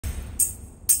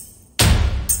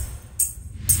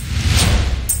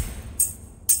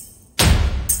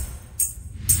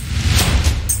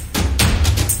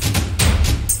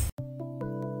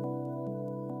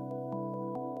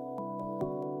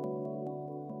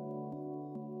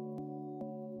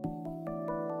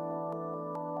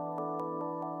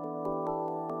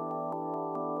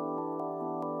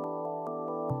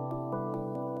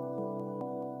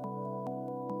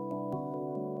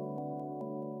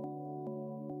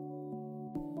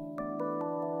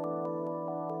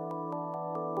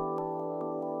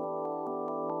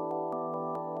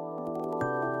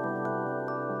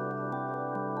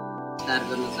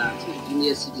नमस्कार गर्न चाहन्छु।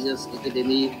 जुनियर सिटिजन्स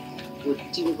एकाडेमीको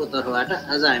टिमको तर्फबाट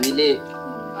आज हामीले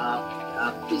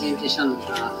प्रेजेन्टेसन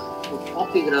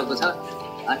टपिक रहेको छ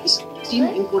steam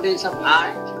importance of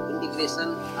art integration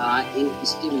in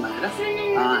steam भनेर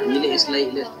हामीले यसलाई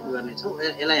इलस्ट्रेट गर्नेछौँ।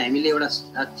 यसलाई हामीले एउटा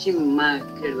थिममा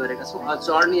क्रिएट गरेका छौँ, a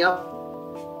journey of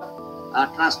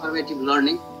transformative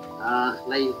learning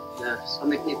लाई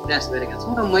समेट्ने प्रयास गरेका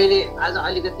छौँ। र मैले आज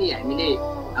अलिकति हामीले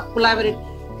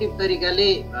कोलाबोरेटिभ तरिकाले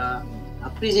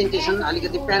प्रेजेन्टेसन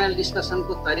अलिकति प्यानल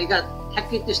डिस्कसनको तरिका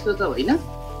ठ्याक्कै त्यस्तो त होइन,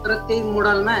 तर त्यही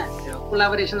मोडलमा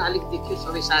कोलाबोरेसन अलिकति थियो,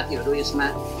 सबै साथीहरू यसमा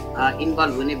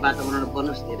इन्भल्भ हुने वातावरण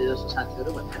बनोस् धेरै जसो साथीहरू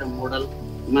भनेर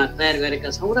मोडलमा तयार गरेका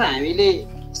छौँ। र हामीले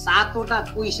 7वटा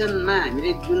पोजिसनमा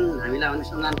हामीले जुन हामीलाई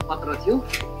अनुसन्धान पत्र थियो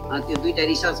त्यो 2टा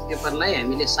रिसर्च पेपरलाई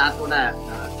हामीले 7वटा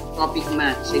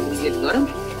टपिकमा सेग्रिगेट गरौँ।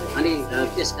 अनि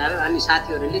त्यसकारण अनि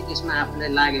साथीहरूले त्यसमा आफूलाई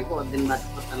लागेको अध्ययनबाट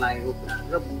पत्ता लागेको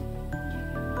कुराहरू र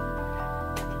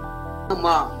म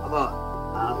अब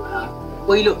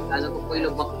आजको पहिलो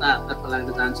वक्तातर्फ लाग्न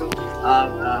चाहन्छु।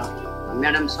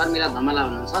 म्याडम शर्मिला धमला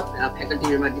हुनुहुन्छ, faculty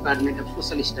member department of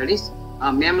social studies.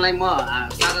 म्यामलाई म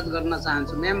स्वागत गर्न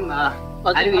चाहन्छु। म्याम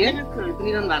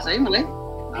सुनिरहनु भएको छ है मलाई?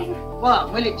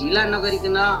 मैले ढिला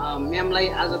नगरिकन म्यामलाई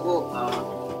आजको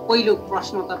पहिलो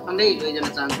प्रश्नतर्फ नै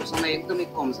लैजान चाहन्छु। समय एकदमै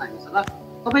कम छ हामीसँग।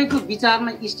 तपाईँको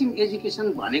विचारमा स्टिम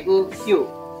एजुकेसन भनेको के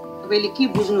हो? तपाईँले के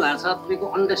बुझ्नु भएको छ? तपाईँको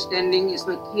अन्डरस्ट्यान्डिङ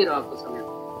यसमा के रहेको छ?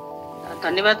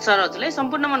 धन्यवाद सर, हजुरलाई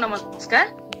सम्पूर्णमा नमस्कार।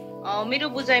 मेरो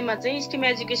बुझाइमा चाहिँ स्टिम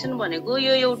एजुकेसन भनेको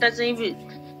यो एउटा चाहिँ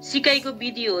सिकाइको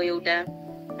विधि हो एउटा,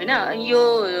 होइन? यो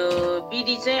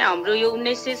विधि चाहिँ हाम्रो यो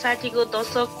 1960 को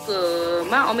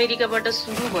दशकमा अमेरिकाबाट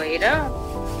सुरु भएर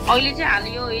अहिले चाहिँ हाल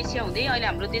यो एसिया हुँदै अहिले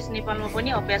हाम्रो देश नेपालमा पनि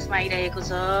अभ्यासमा आइरहेको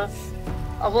छ।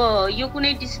 अब यो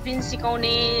कुनै डिसिप्लिन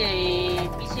सिकाउने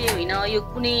विषय होइन, यो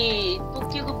कुनै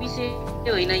तोकिएको विषय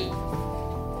होइन,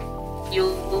 यो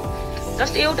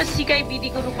जस्ट एउटा सिकाइ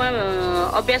विधिको रूपमा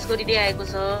अभ्यास गरिँदै आएको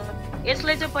छ।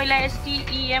 यसलाई चाहिँ पहिला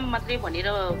STEM मात्रै भनेर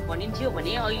भनिन्थ्यो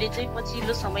भने अहिले चाहिँ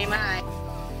पछिल्लो समयमा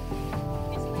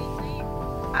यसलाई चाहिँ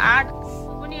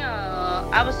आर्टको पनि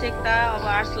आवश्यकता, अब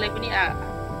आर्ट्सलाई पनि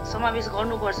समावेश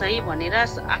गर्नुपर्छ है भनेर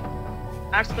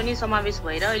आर्ट्स पनि समावेश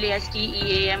भएर अहिले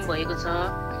STEM भएको छ।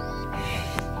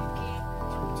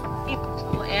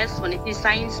 एस भनेपछि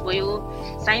साइन्स भयो।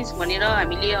 साइन्स भनेर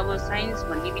हामीले अब साइन्स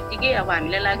भन्ने बित्तिकै अब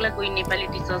हामीलाई लाग्ला कोही नेपाली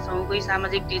टिचर छौँ, कोही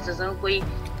सामाजिक टिचर छौँ, कोही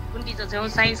कुन टिचर छौँ,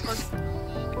 साइन्स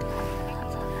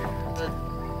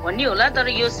भन्ने होला। तर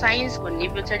यो साइन्स भन्ने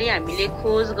पछाडि हामीले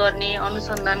खोज गर्ने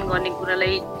अनुसन्धान गर्ने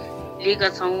कुरालाई लिएका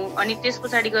छौँ। अनि त्यस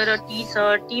पछाडि गएर टी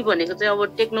छ। टी भनेको चाहिँ अब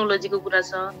टेक्नोलोजीको कुरा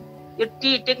छ। यो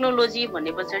टेक्नोलोजी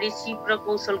भने पछाडि सिप र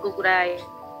कौशलको कुरा आयो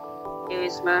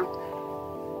यसमा।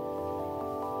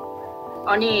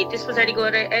 अनि त्यस पछाडि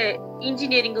गएर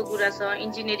इन्जिनियरिङको कुरा छ।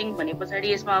 इन्जिनियरिङ भने पछाडि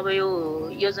यसमा अब यो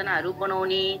योजनाहरू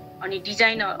बनाउने अनि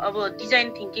डिजाइन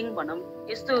थिङ्किङ भनौँ,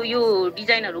 यस्तो यो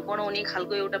डिजाइनहरू बनाउने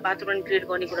खालको एउटा वातावरण क्रिएट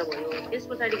गर्ने कुरा भयो। त्यस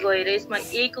पछाडि गएर यसमा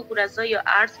को कुरा छ यो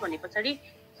आर्ट्स भने पछाडि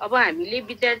अब हामीले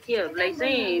विद्यार्थीहरूलाई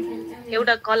चाहिँ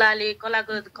एउटा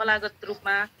कलागत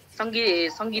रूपमा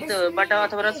सङ्गीतबाट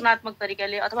अथवा रचनात्मक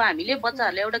तरिकाले अथवा हामीले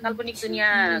बच्चाहरूलाई एउटा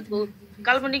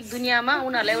काल्पनिक दुनियाँमा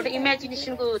उनीहरूलाई एउटा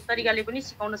इमेजिनेसनको तरिकाले पनि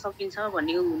सिकाउन सकिन्छ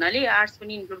भन्ने हुनाले आर्ट्स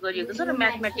पनि इन्क्लुड गरिएको छ। र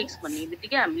म्याथमेटिक्स भन्ने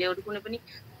बित्तिकै हामीले एउटा कुनै पनि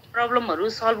प्रब्लमहरू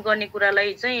सल्भ गर्ने कुरा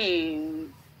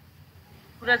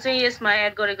चाहिँ यसमा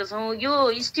एड गरेको छौँ। यो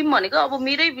स्टिम भनेको अब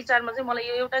मेरै विचारमा चाहिँ मलाई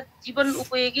यो एउटा जीवन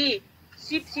उपयोगी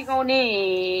सिप सिकाउने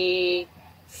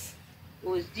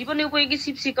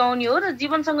हो र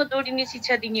जीवनसँग जोडिने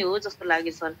शिक्षा दिने हो जस्तो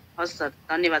लाग्यो सर। हस् सर,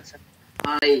 धन्यवाद सर।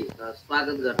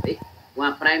 स्वागत गर्दै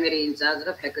उहाँ प्राइमेरी इन्चार्ज र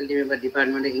फ्याकल्टी मेम्बर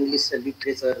डिपार्टमेन्ट इङ्ग्लिस र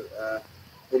लिटरेचर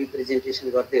रिप्रेजेन्टेसन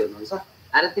गर्दै हुनुहुन्छ।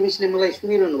 आरती मिसले मलाई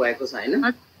सुनिरहनु भएको छ होइन?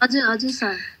 हजुर हजुर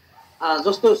सर।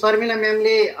 जस्तो शर्मिला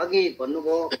म्यामले अघि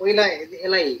भन्नुभयो पहिला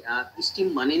यसलाई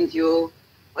स्टिम भनिन्थ्यो,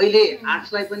 अहिले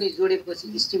आर्ट्सलाई पनि जोडेपछि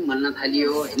स्टिम भन्न थालियो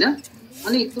होइन?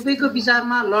 अनि तपाईँको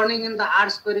विचारमा learning in the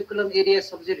arts curriculum area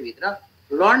सब्जेक्टभित्र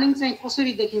learning चाहिँ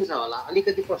कसरी देखिन्छ होला?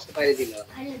 अलिकति प्रश्न पारिदिनु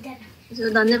होला। हजुर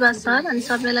धन्यवाद सर अनि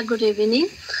सबैलाई गुड इभिनिङ।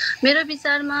 मेरो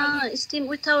विचारमा steam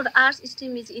without arts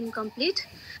steam is incomplete.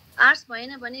 Arts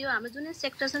भएन भने यो हाम्रो जुन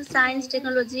सेक्टर छन् science,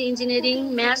 technology, engineering,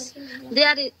 maths, they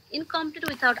are incomplete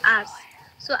without arts.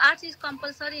 So arts is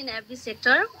compulsory in every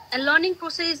sector, and learning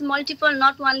process is multiple,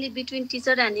 not only between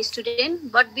teacher and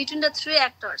student, but between the three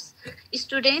actors: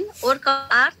 student, work of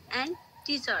art, and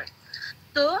teacher.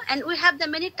 So, and we have the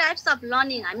many types of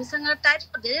learning. हामीसँग types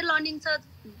of धेरै learning छ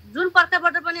जुन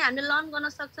प्रकारबाट पनि हामीले learn गर्न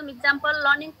सक्छौँ. Example,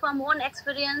 learning from one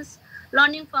experience,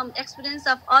 learning from experience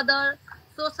of other,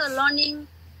 social learning,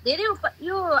 धेरै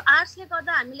यो आर्ट्सले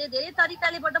गर्दा हामीले धेरै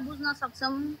तरिकालेबाट बुझ्न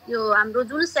सक्छौँ यो हाम्रो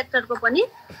जुन सेक्टरको पनि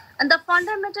and the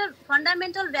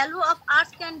fundamental value of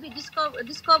arts can be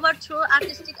discovered through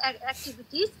artistic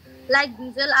activities like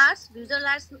visual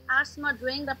arts ma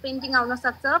drawing र पेन्टिङ आउन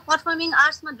सक्छ performing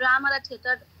arts ma drama र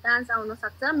theater dance आउन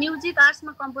सक्छ music arts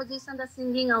ma composition र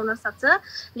singing आउन सक्छ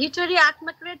literary art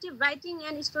ma creative writing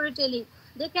and storytelling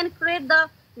they can create the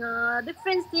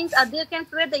different things they can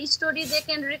create the story they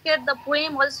can recreate the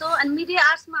poem also and media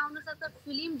arts ma आउन सक्छ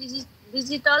film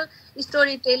digital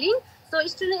storytelling so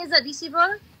student is a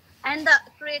receiver and the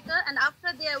creator and after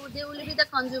they will be the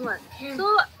consumer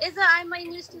so as I'm a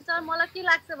English teacher मलाई के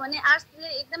लाग्छ भने arts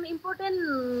एकदम important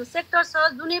sector छ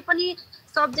जुनै पनि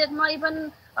सब्जेक्टमा इभन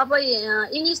अब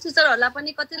इंग्लिश टिचरहरुलाई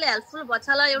पनि कतिले हेल्पफुल भन्छ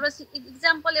ल एउटा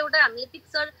एक्जाम्पल एउटा हामीले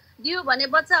पिक्चर दियो भने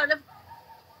बच्चाहरुले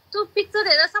त्यो पिक्चर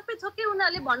हेरेर सबै थोकै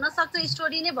उनीहरुले भन्न सक्छ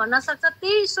स्टोरी नै भन्न सक्छ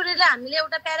त्यही स्टोरीलाई हामीले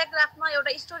एउटा प्याराग्राफमा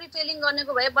एउटा स्टोरी टेलिङ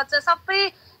गर्नेको भए बच्चा सबै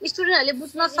स्टुडेन्टहरुले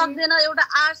बुझ्न सक्दैन एउटा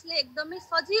आर्ट्सले एकदमै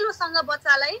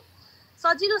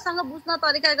सजिलोसँग बुझ्न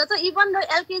तरिका गर्छ इभन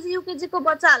एलकेजी युकेजी को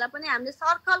बच्चाहरुलाई पनि हामीले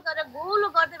सर्कल गरेर गोलो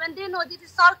गर्दै भने they know this is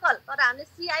circle तर हामीले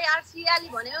सीआईआर सीआली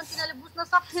भन्यो तिनीहरुले बुझ्न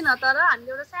सक्थेन तर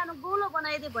हामीले एउटा सानो गोलो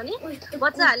बनाइदिए भने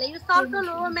बच्चाहरुले यो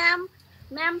सर्कल हो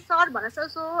म्याम सर भन्छ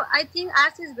so I think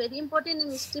arts is very important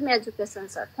in stream education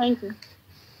sir thank you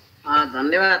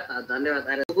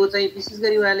धन्यवाद को चाहिँ विशेष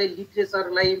गरी उहाँले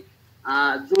लिटरेचरलाई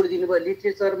जोड दिनुभयो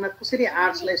लिटरेचरमा कसरी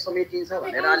आर्ट्सलाई समेटिन्छ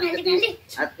भनेर अलिकति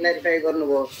क्ल्यारिफाई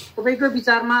गर्नुभयो तपाईको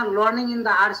विचारमा learning in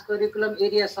the arts curriculum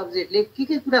area सब्जेक्टले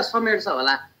के कुरा समेट्छ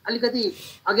होला अलिकति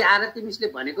अघि आरती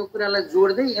मिसले भनेको कुरालाई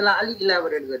जोड्दै यसलाई अलि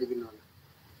इलाबोरेट गरिदिनु होला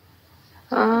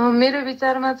मेरो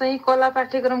विचारमा चाहिँ कला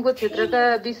पाठ्यक्रमको क्षेत्रका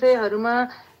विषयहरुमा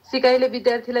सिकाइले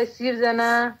विद्यार्थीलाई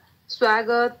सिर्जना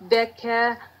स्वागत व्याख्या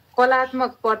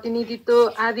कलात्मक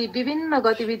प्रतिनिधित्व आदि विभिन्न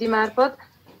गतिविधि मार्फत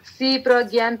सिप र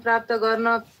ज्ञान प्राप्त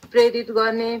गर्न प्रेरित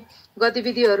गर्ने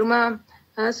गतिविधिहरुमा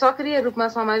सक्रिय रूपमा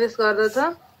समावेश गर्दछ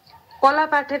कला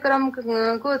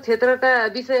पाठ्यक्रमको क्षेत्रका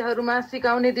विषयहरुमा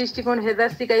सिकाउने दृष्टिकोण हेर्दा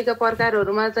सिकाइका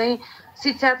प्रकारहरुमा चाहिँ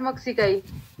शिक्षात्मक सिकाइ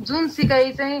जुन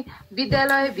सिकाइ चाहिँ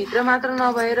विद्यालय भित्र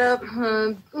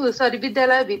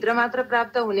मात्र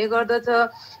प्राप्त हुने गर्दछ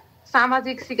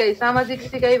सामाजिक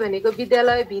सिकाइ भनेको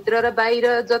विद्यालय भित्र र बाहिर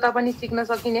जता पनि सिक्न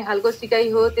सकिने खालको सिकाइ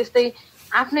हो त्यस्तै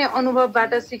आफ्नै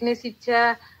अनुभवबाट सिक्ने शिक्षा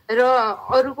र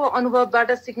अरूको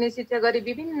अनुभवबाट सिक्ने शिक्षा गरी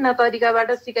विभिन्न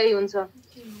तरिकाबाट सिकाइ हुन्छ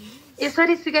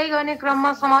यसरी सिकाइ गर्ने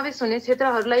क्रममा समावेश हुने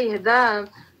क्षेत्रहरूलाई हेर्दा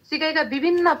सिकाइका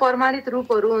विभिन्न प्रमाणित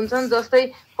रूपहरू हुन्छन् जस्तै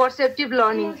पर्सेप्टिभ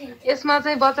लर्निङ यसमा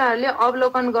चाहिँ बच्चाहरूले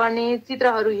अवलोकन गर्ने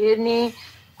चित्रहरू हेर्ने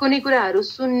कुनै कुराहरू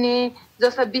सुन्ने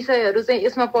जस्ता विषयहरू चाहिँ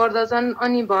यसमा पर्दछन्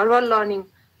अनि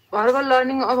भर्बल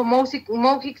लर्निङ अब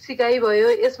मौखिक सिकाइ भयो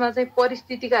यसमा चाहिँ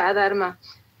परिस्थितिका आधारमा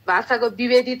भाषाको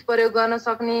विभेदित प्रयोग गर्न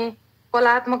सक्ने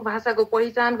कलात्मक भाषाको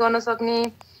पहिचान गर्न सक्ने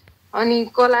अनि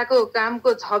कलाको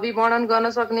कामको छवि वर्णन गर्न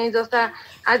सक्ने जस्ता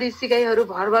आदि सिकाइहरू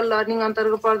भर्बल लर्निङ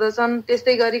अन्तर्गत पर्दछन्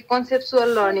त्यस्तै गरी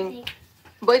कन्सेप्चुअल लर्निङ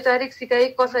वैचारिक सिकाइ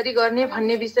कसरी गर्ने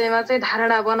भन्ने विषयमा चाहिँ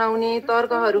धारणा बनाउने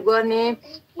तर्कहरू गर्ने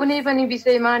कुनै पनि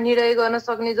विषयमा निर्णय गर्न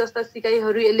सक्ने जस्ता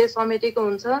सिकाइहरू यसले समेटेको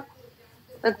हुन्छ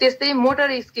त्यस्तै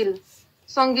मोटर स्किल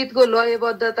संगीतको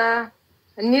लयबद्धता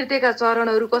नृत्यका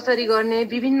चरणहरू कसरी गर्ने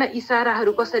विभिन्न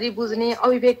इशाराहरू कसरी बुझ्ने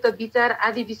अभिव्यक्त विचार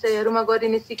आदि विषयहरूमा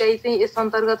गरिने सिकाइ चाहिँ यस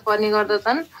अन्तर्गत पर्ने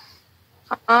गर्दछन्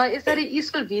यसरी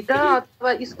स्कुल भित्र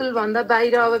अथवा स्कुल भन्दा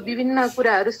बाहिर अब विभिन्न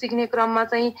कुराहरू सिक्ने क्रममा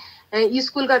चाहिँ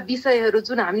स्कुलका विषयहरू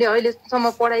जुन हामीले अहिलेसम्म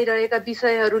पढाइरहेका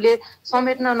विषयहरूले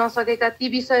समेट्न नसकेका ती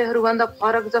विषयहरू भन्दा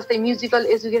फरक जस्तै म्युजिकल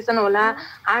एजुकेसन होला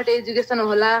आर्ट एजुकेसन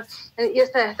होला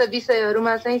यस्ता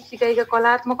विषयहरूमा चाहिँ सिकाइका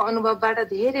कलात्मक अनुभवबाट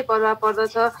धेरै प्रभाव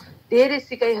पर्दछ धेरै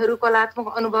सिकाइहरू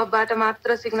कलात्मक अनुभवबाट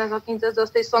मात्र सिक्न सकिन्छ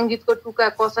जस्तै संगीतको टुक्का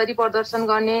कसरी प्रदर्शन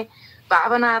गर्ने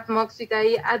भावनात्मक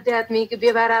सिकाइ आध्यात्मिक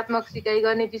व्यवहारात्मक सिकाइ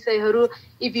गर्ने विषयहरू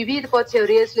यी विविध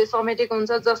पक्षहरू यसले समेटेको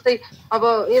हुन्छ जस्तै अब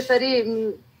यसरी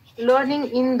learning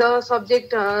in the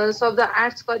subject of the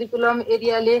arts curriculum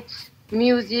एरियाले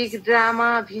music drama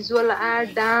visual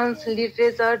art dance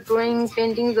literature drawing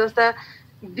painting जस्ता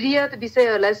बृहत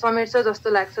विषयहरूलाई समेट्छ जस्तो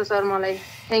लाग्छ सर मलाई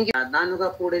थ्यांक यू दानुका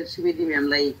पौडेल सुवेदी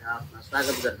म्यामलाई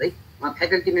स्वागत गर्दै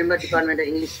faculty member department of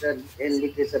English and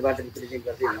लिटरेचरबाट represent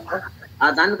गर्दै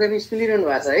हुनुहुन्छ दानुका मिस सुनिरहनु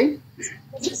भएको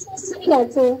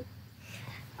छ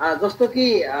है जस्तो कि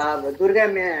दुर्गा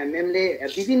म्यामले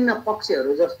विभिन्न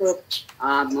पक्षहरू जस्तो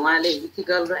उहाँले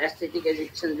इथिकल र एस्थेटिक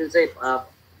एजुकेसन जुन चाहिँ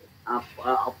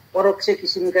परोक्ष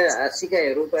किसिमका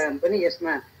सिकाइहरू पनि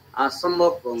यसमा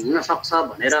सम्भव हुन सक्छ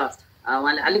भनेर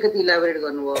उहाँले अलिकति इलाबोरेट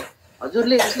गर्नुभयो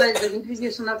हजुरले यसलाई the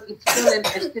integration of ethical and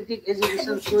aesthetic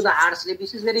education through the आर्ट्सले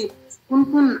विशेष गरी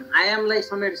कुन आयामलाई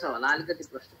समेट्छ होला अलिकति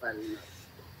प्रश्न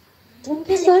पारिदिनु Thank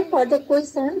you, sir, for the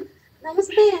question.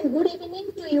 Namaste and good evening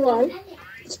to you all.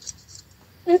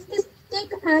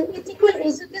 Artistic and ethical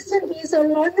education is a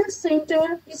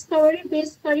learner-centered,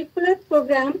 discovery-based curricular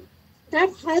program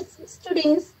that helps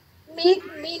students make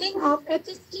meaning of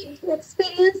artistic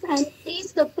experience and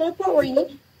teach the proper way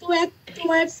to act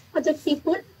towards other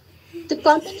people. The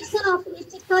combination of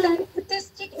ethical and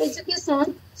artistic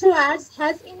education through arts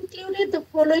has included the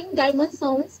following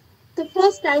dimensions. The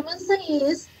first dimension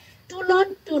is to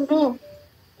learn to know.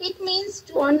 It means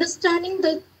to understanding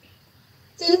the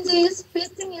changes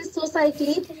facing in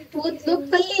society, both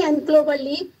locally and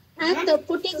globally, and the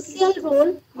potential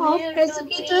role of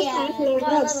educators and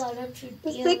learners.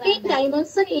 The second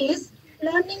dimension is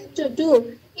learning to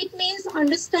do. It means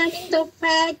understanding the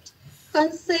fact,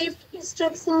 concept,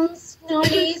 instructions,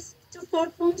 knowledge to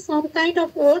perform some kind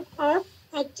of work or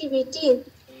activity.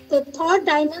 The third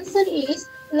dimension is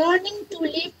learning to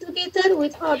live together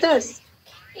with others.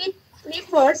 It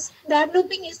refers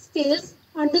developing skills,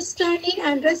 understanding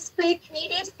and respect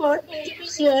needed for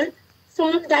individuals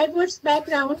from diverse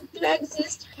backgrounds to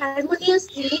exist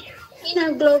harmoniously in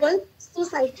a global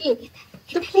society.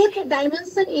 The fourth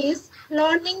dimension is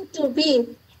learning to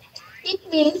be.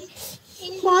 It means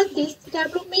involve this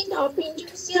development of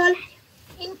individual,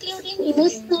 including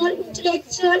emotional,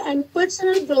 intellectual, and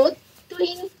personal growth to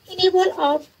enable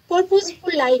a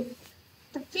purposeful life.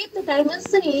 The fifth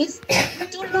dimension is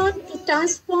to learn to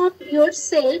transform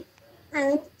yourself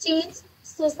and change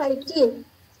society.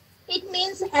 It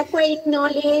means acquiring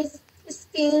knowledge,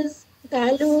 skills,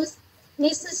 values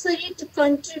necessary to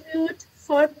contribute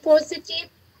for positive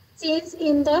change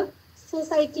in the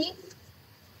society.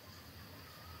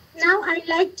 Now I'd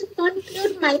like to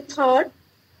conclude my thought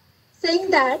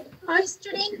saying that our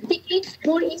students become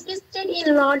more interested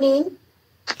in learning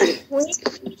when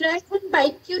driven by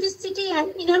curiosity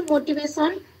and inner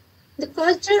motivation. The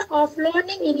culture of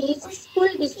learning in his school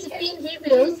discipline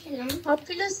reveals a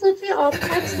philosophy of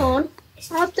action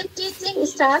of the teaching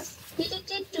staff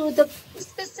related to the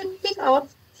specific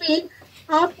of field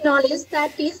of knowledge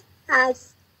that is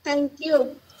arts. Thank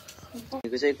you.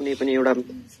 कुनै पनि एउटा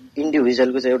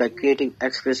इन्डिभिजुअलको चाहिँ एउटा creative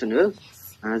expression हो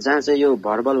जहाँ चाहिँ यो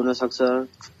verbal हुन सक्छ,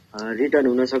 रिटन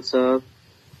हुन सक्छ,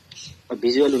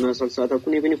 भिजुअल हुन सक्छ अथवा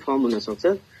कुनै पनि फर्म हुन सक्छ।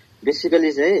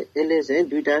 बेसिकली चाहिँ यसले चाहिँ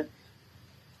दुईटा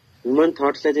ह्युमन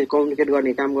थट्सलाई चाहिँ कम्युनिकेट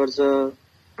गर्ने काम गर्छ।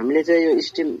 हामीले चाहिँ यो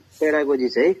स्टिम पेडागोजी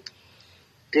चाहिँ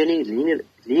ट्रेनिङ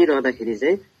लिइरहँदाखेरि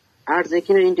चाहिँ आर्ट चाहिँ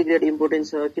किन इन्टिग्रेट इम्पोर्टेन्ट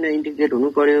छ, किन इन्टिग्रेट हुनु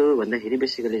पर्यो भन्दाखेरि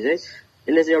बेसिकली चाहिँ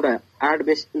यसले चाहिँ एउटा आर्ट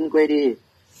बेस्ड इन्क्वायरी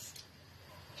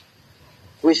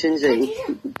क्वेसन चाहिँ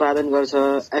उत्पादन गर्छ,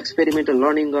 एक्सपेरिमेन्टल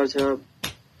लर्निङ गर्छ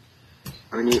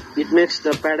अनि it makes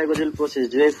the pedagogical process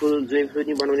joyful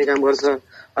नि बनाउने काम गर्छ।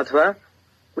 अथवा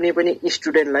कुनै पनि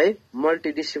स्टुडेन्टलाई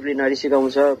मल्टिडिसिप्लिनरी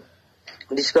सिकाउँछ,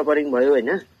 डिस्कभरिङ भयो हैन,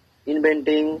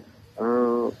 इन्भेन्टिङ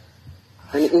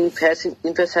अनि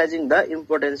इम्फेसाइजिङ द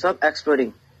इम्पोर्टेन्स अफ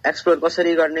एक्सप्लोर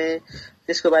कसरी गर्ने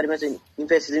त्यसको बारेमा चाहिँ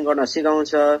इम्फेसाइजिङ गर्न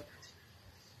सिकाउँछ।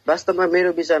 वास्तवमा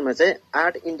मेरो विचारमा चाहिँ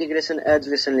आर्ट इन्टिग्रेसन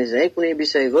एजुकेसनले चाहिँ कुनै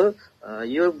विषयको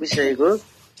यो विषयको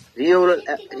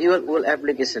रियल वर्ल्ड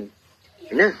एप्लिकेसन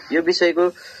हैन, यो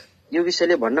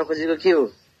विषयले भन्न खोजेको के हो,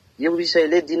 यो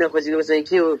विषयले दिन खोजेको चाहिँ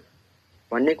के हो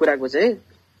भन्ने कुराको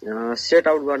चाहिँ सेट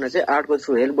आउट गर्न चाहिँ आर्टको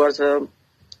थ्रु हेल्प गर्छ।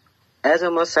 एज अ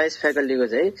म साइन्स फ्याकल्टीको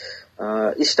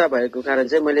चाहिँ स्टाफ भएको कारण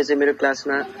चाहिँ मैले चाहिँ मेरो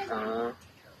क्लासमा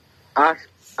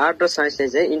आर्ट र साइन्सलाई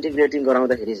चाहिँ इन्टिग्रेटिङ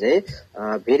गराउँदाखेरि चाहिँ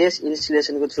भेरियस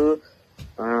इन्स्टिलेसनको थ्रु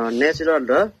नेचुरल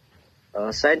र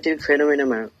साइन्टिफिक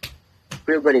फेनोमेनामा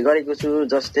प्रयोग गरेको छु।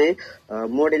 जस्तै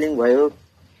मोडेलिङ भयो,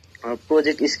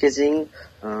 प्रोजेक्ट स्केचिङ,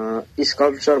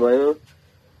 स्कल्पचर भयो,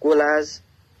 कोलाज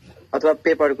अथवा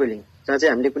पेपर क्विलिङ, जहाँ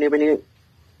चाहिँ हामीले कुनै पनि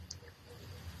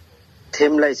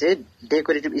थेमलाई चाहिँ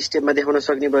डेकोरेटिभ स्टेपमा देखाउन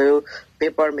सक्ने भयो,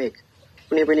 पेपर मेक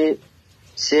कुनै पनि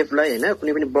सेपलाई हैन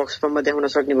कुनै पनि बक्स फर्ममा देखाउन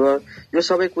सक्ने भयो। यो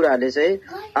सबै कुराहरूले चाहिँ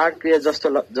आर्ट क्रिएट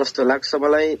जस्तो लाग्छ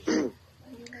मलाई।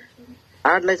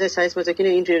 आर्टलाई चाहिँ साइन्समा चाहिँ किन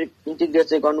इन्टिग्रेट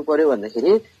चाहिँ गर्नु पर्यो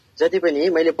भन्दाखेरि जति पनि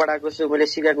मैले पढाएको छु, मैले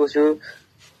सिकाएको छु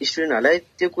स्टुडेन्टहरूलाई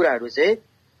त्यो कुराहरू चाहिँ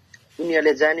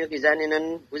उनीहरूले जान्यो कि जानेनन्,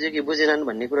 बुझ्यो कि बुझेनन्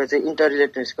भन्ने कुरा चाहिँ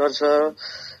इन्टररिलेटेड गर्छ।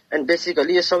 एन्ड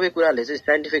बेसिकली यो सबै कुराहरूले चाहिँ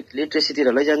scientific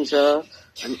लिटरेसीतिर लैजान्छ।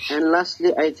 And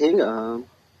lastly I think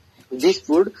this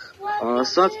would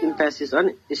such emphasis on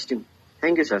steam.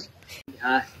 Thank you sir.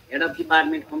 Head of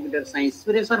department computer science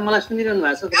Surya sir, मलाई सुनिरहनु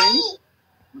भएको छ तपाईले?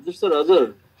 हजुर सर, हजुर।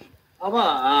 अब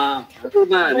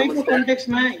तपाईँको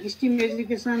कन्टेक्स्टमा स्टिम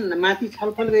एजुकेसन माथि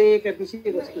छलफल गरिएका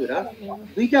विषयवस्तु र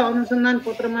दुईटा अनुसन्धान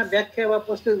पत्रमा व्याख्या वा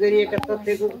प्रस्तुत गरिएका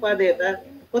तथ्यको उपादेयता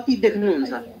कति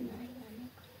देख्नुहुन्छ?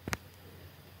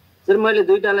 सर मैले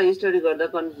दुईटालाई स्टडी गर्दा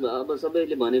अब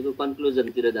सबैले भनेको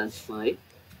कन्क्लुजनतिर जान्छु म है।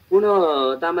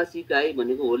 पूर्णतामा सिकाइ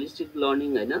भनेको होलिस्टिक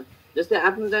लर्निङ होइन, जस्तै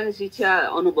आफ्नो चाहिँ शिक्षा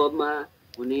अनुभवमा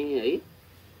हुने है,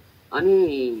 अनि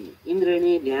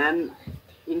इन्द्रिय ध्यान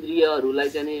इन्द्रियहरूलाई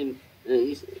चाहिँ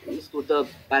स्फूर्त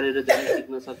पारेर चाहिँ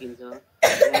सिक्न सकिन्छ।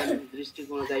 ध्यान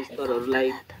दृष्टिकोणका स्तरहरूलाई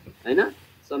होइन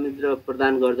समुद्र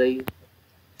प्रदान गर्दै।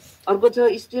 अर्को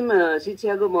छ स्ट्रिम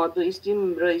शिक्षाको महत्त्व, स्ट्रिम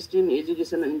र stream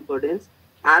education importance.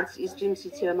 Arts stream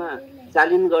शिक्षामा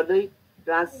चालिन गर्दै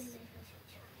ट्रान्स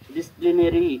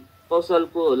डिसिप्लिनरी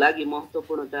कौशलको लागि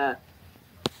महत्त्वपूर्णता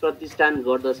प्रतिष्ठान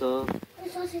गर्दछ।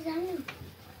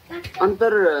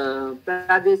 अन्तर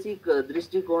प्रादेशिक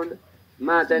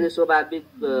दृष्टिकोणमा चाहिँ स्वाभाविक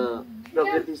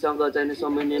प्रकृतिसँग चाहिँ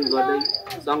समन्वयन गर्दै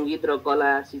सङ्गीत र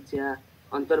कला शिक्षा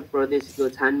अन्तर प्रदेशको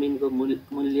छानबिनको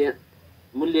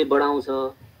मूल्य बढाउँछ।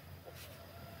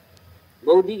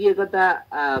 बौद्धिक एकता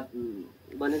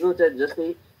भनेको चाहिँ जस्तै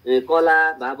कला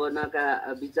भावनाका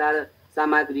विचार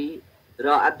सामग्री र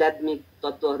आध्यात्मिक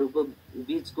तत्त्वहरूको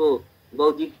बीचको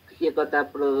बौद्धिक एकता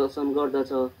प्रदर्शन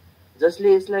गर्दछ, जसले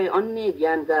यसलाई अन्य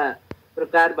ज्ञानका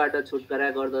प्रकारबाट छुटकारा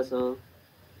गर्दछ।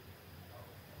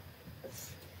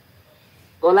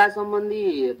 कला सम्बन्धी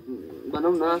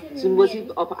भनौँ न सिम्बोसिस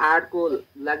अफ आर्टको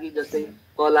लागि जस्तै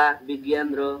कला विज्ञान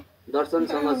र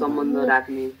दर्शनसँग सम्बन्ध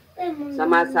राख्ने,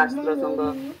 समाजशास्त्रसँग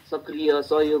सक्रिय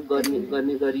सहयोग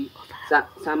गर्ने गरी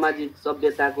सामाजिक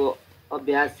सभ्यताको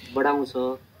अभ्यास बढाउँछ।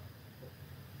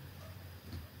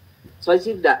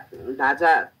 शैक्षिक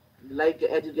ढाँचा लाइक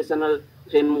एजुकेसनल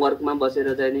फ्रेमवर्कमा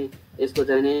बसेर चाहिँ नि यसको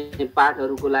चाहिँ नि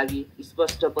पाठहरूको लागि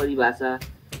स्पष्ट परिभाषा,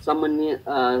 समन्वय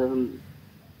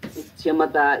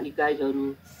क्षमता इकाइहरू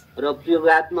र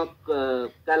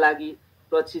प्रयोगात्मकका लागि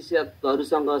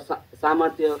प्रशिक्षकहरूसँग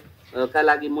सामर्थ्यका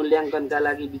लागि मूल्याङ्कनका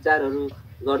लागि विचारहरू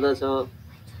गर्दछ।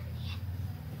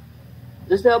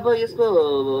 जस्तै अब यसको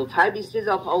 5 स्टेज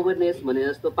अफ अवेरनेस भने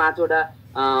जस्तो 5वटा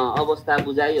अवस्था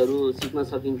बुझाइहरू सिक्न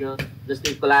सकिन्छ,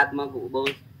 जस्तै कलात्मक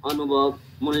अनुभव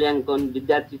मूल्याङ्कन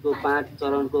विद्यार्थीको 5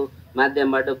 चरणको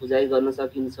माध्यमबाट बुझाइ गर्न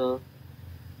सकिन्छ।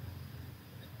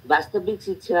 वास्तविक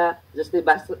शिक्षा जस्तै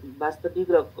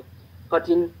वास्तविक र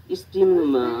कठिन स्ट्रिम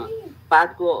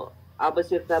पाठको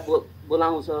आवश्यकता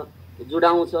बोलाउँछ,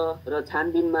 जुडाउँछ र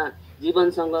छानबिनमा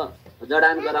जीवनसँग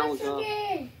जडान गराउँछ।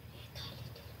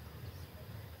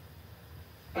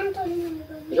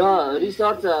 र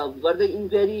रिसर्च गर्दै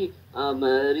इन्क्वायरी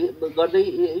गर्दै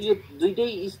यो दुईटै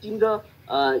स्ट्रिम र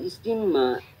स्ट्रिम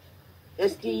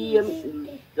एसटिइएम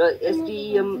र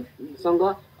एसटिइएमसँग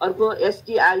अर्को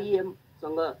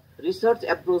एसटिआइएमसँग रिसर्च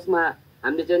एप्रोचमा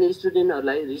हामीले चाहिँ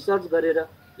स्टुडेन्टहरूलाई रिसर्च गरेर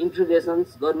इन्टिग्रेसन्स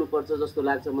गर्नुपर्छ जस्तो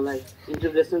लाग्छ मलाई,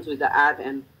 इन्टिग्रेसन्स with the art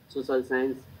and social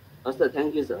science. हस् त,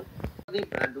 thank you sir. Pradeep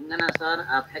Dhungana sir,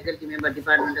 faculty member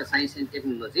department of science and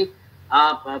technology.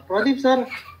 Pradeep sir,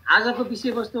 आजको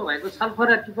विषयवस्तु भएको छलफल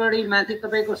र टिप्पणीमाथि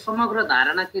तपाईँको समग्र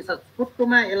धारणा के छ?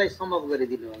 छोटोमा यसलाई समअप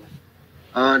गरिदिनु होला।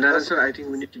 Narayan sir, I think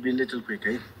we need to be little quick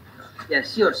है। या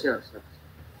स्योर सर।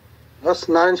 हस्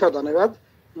नारायण सर, धन्यवाद।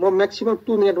 म म्याक्सिमम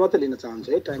 2 मिनट मात्रै लिन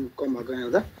चाहन्छु है, टाइम कम भएको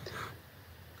हुँदा।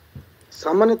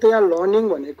 सामान्यतया लर्निङ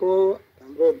भनेको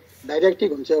हाम्रो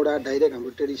डाइरेक्टिभ हुन्छ, एउटा डाइरेक्ट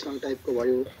हाम्रो ट्रेडिसनल टाइपको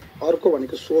भयो, अर्को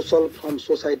भनेको सोसल फ्रम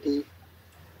सोसाइटी,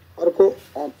 अर्को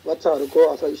बच्चाहरूको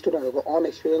अथवा स्टुडेन्टहरूको अन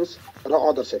एक्सपिरियन्स र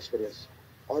अदर्स एक्सपिरियन्स,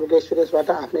 अरूको एक्सपिरियन्सबाट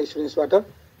आफ्नो एक्सपिरियन्सबाट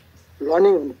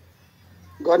लर्निङ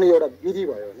गर्ने एउटा विधि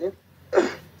भयो भने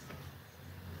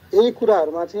यही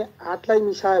कुराहरूमा चाहिँ आर्टलाई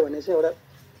मिसायो भने चाहिँ एउटा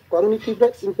कग्निटिभ र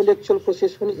इन्टेलेक्चुअल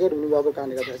प्रोसेस पनि एड हुनुभएको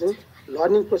कारणले गर्दा चाहिँ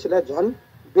लर्निङ प्रोसेसलाई झन्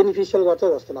बेनिफिसियल गर्छ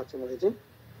जस्तो लाग्छ मलाई चाहिँ।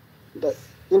 The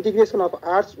integration of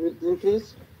arts will increase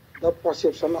the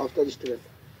perception of the student.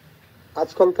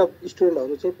 आजकलका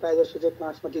स्टुडेन्टहरू चाहिँ प्रायः जस्तो चाहिँ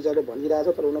क्लासमा टिचरले भनिरहेछ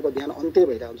तर उनीहरूको ध्यान अन्त्य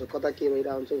भइरहेको हुन्छ, कता के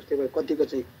भइरहेको हुन्छ उस्तै भयो। कतिको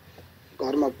चाहिँ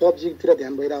घरमा पब्जीतिर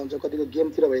ध्यान भइरहेको हुन्छ, कतिको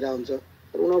गेमतिर भइरहेको हुन्छ,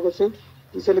 तर उनीहरूको चाहिँ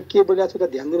टिचरले के बोलिरहेको छ त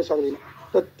ध्यान दिन सक्दैन।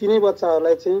 र तिनै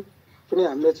बच्चाहरूलाई चाहिँ कुनै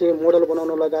हामीले चाहिँ मोडल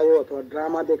बनाउन लगायो अथवा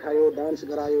ड्रामा देखायो, डान्स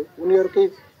गरायो, उनीहरूकै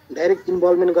डाइरेक्ट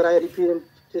इन्भल्भमेन्ट गरायो,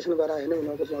 रिप्रेजेन्टेसन गरायो भने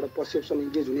उनीहरूको चाहिँ एउटा पर्सेप्सन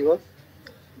इन्क्रिज हुने भयो।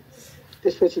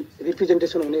 त्यसपछि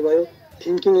रिप्रेजेन्टेसन हुने भयो,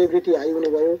 थिङ्किङ एबिलिटी हाई हुने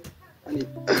भयो, अनि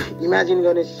इमेजिन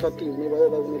गर्ने शक्ति हुने भयो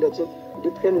र उनीहरूले चाहिँ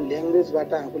डिफ्रेन्ट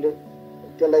ल्याङ्ग्वेजबाट आफूले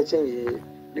त्यसलाई चाहिँ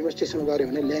डेमोन्स्ट्रेसन गर्यो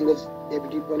भने ल्याङ्ग्वेज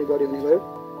एबिलिटी पनि गर्यो हुने भयो।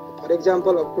 फर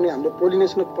इक्जाम्पल अब कुनै हामीले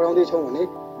पोलिनेसन पढाउँदैछौँ भने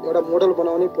एउटा मोडल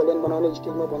बनाउने, पोलेन बनाउने,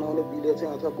 स्टिकमा बनाउने बिलले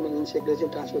चाहिँ अथवा कुनै इन्सेक्टले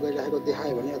चाहिँ ट्रान्सफर गरिराखेको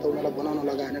देखायो भने अथवा उनीहरूलाई बनाउन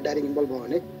लगायो भने डाइरेक्ट इन्भल्भ भयो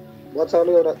भने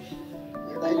बच्चाहरूले एउटा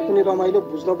हेर्दाखेरि पनि रमाइलो,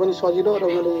 बुझ्न पनि सजिलो र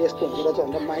उनीहरूले यस्तो हुँदो रहेछ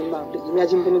भनेर माइन्डमा आफूले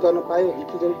इमेजिन पनि गर्न पायो,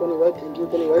 रिप्रेजेन्ट पनि भयो, थिङ्किङ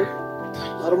पनि भयो।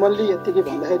 नर्मल्ली यत्तिकै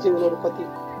भन्दाखेरि चाहिँ उनीहरू कति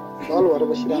डल भएर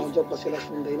बसिरहेको हुन्छ, कसैलाई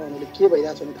सुन्दैन, उनीहरूले के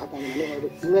भइरहेको छ भने थाहा पाउँदैन भने उनीहरू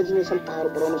इमेजिनेसन पावर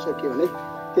बढाउन सक्यो भने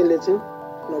त्यसले चाहिँ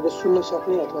उनीहरूले सुन्न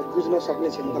सक्ने अथवा बुझ्न सक्ने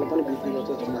क्षमतालाई पनि वृद्धि गर्छ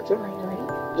जस्तो लाग्छ।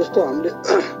 जस्तो हामीले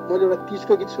मैले एउटा 30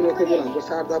 को गीत सुनेको थिएँ जुन हाम्रो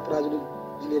शारदा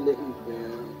पराजुलीजीले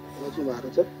रच्नु भएको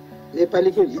छ।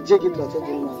 नेपालीको हिज्जे गीत रहेछ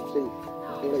जुनमा चाहिँ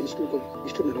एउटा स्कुलको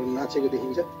स्टुडेन्टहरू नाचेको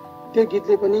देखिन्छ। त्यो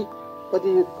गीतले पनि कति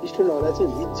स्टुडेन्टहरूलाई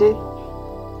चाहिँ हिज्जे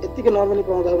यत्तिकै नर्मली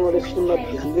पाउँदा उनीहरूले सुन्न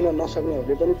ध्यान दिन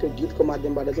नसक्नेहरूले पनि त्यो गीतको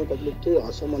माध्यमबाट चाहिँ कतिले केही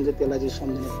हदसम्म चाहिँ त्यसलाई चाहिँ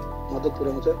सम्झिन मद्दत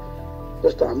पुर्याउँछ।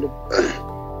 जस्तो हामीले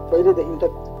पहिल्यैदेखि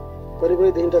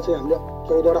चाहिँ हामीले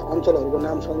 14वटा अञ्चलहरूको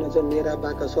नाम सँगै चाहिँ मेरा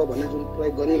बाका छ भन्ने जुन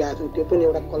प्रयोग गरिरहेको छौँ त्यो पनि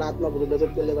एउटा कलात्मक रूपले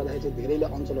चाहिँ त्यसले गर्दाखेरि चाहिँ धेरैले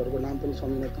अञ्चलहरूको नाम पनि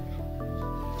सम्झिन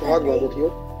सहज भएको थियो।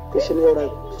 त्यसैले एउटा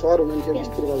सर हुनुहुन्थ्यो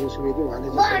विस्तृत बाबु सुवेदी, उहाँले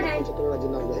चाहिँ 75वटा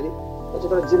जिल्ला हुँदाखेरि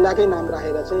 75वटा जिल्लाकै नाम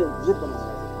राखेर चाहिँ गीत बनाउनु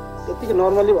भएको। यत्तिकै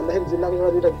नर्मली भन्दाखेरि जिल्लाको एउटा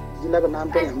दुईवटा जिल्लाको नाम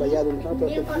पनि हामीलाई याद हुन्छ, तर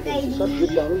त्यो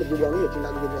गीत गाउनु यो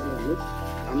जिल्लाको गीत गाउनु भन्ने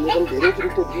हामीले पनि धेरैचोटि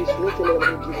त्यो गीत सुन्यो। त्यसले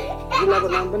गर्दाखेरि जिल्लाको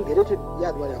नाम पनि धेरैचोटि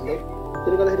याद भयो हामीलाई।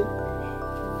 त्यसले गर्दाखेरि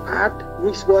आर्ट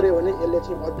मिक्स गऱ्यो भने यसले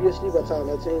चाहिँ अभियसली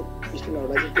बच्चाहरूलाई चाहिँ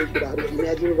स्टुडेन्टहरूलाई चाहिँ त्यो कुराहरू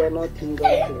इमेजिन गर्न थिङ्क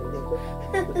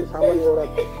गर्न सामान्य एउटा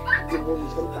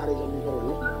इन्फर्मेसन तारै जन्मिनु पऱ्यो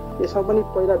भने यसमा पनि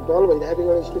पहिला डल भइरहेको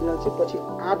एउटा स्टुडेन्ट चाहिँ पछि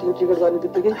आर्ट इन्टिग्रेट गर्ने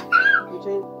बित्तिकै त्यो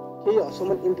चाहिँ केही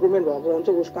हदसम्म इम्प्रुभमेन्ट भएको हुन्छ।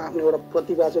 उसको आफ्नो एउटा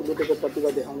प्रतिभा चाहिँ बुटेको प्रतिभा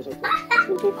देखाउन सक्छ।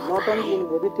 त्यो चाहिँ नट ओन्ली इन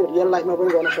मुभी, त्यो रियल लाइफमा पनि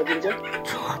गर्न सकिन्छ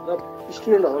र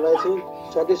स्टुडेन्टहरूलाई चाहिँ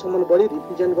सकेसम्म बढी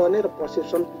रिप्रेजेन्ट गर्ने र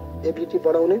पर्सेप्सन एबिलिटी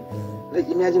बढाउने र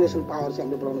इमेजिनेसन पावर चाहिँ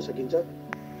हामीले बढाउन सकिन्छ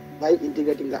by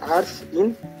integrating the arts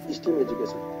in steam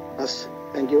education. हस्,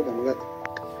 थ्याङ्क यू, धन्यवाद।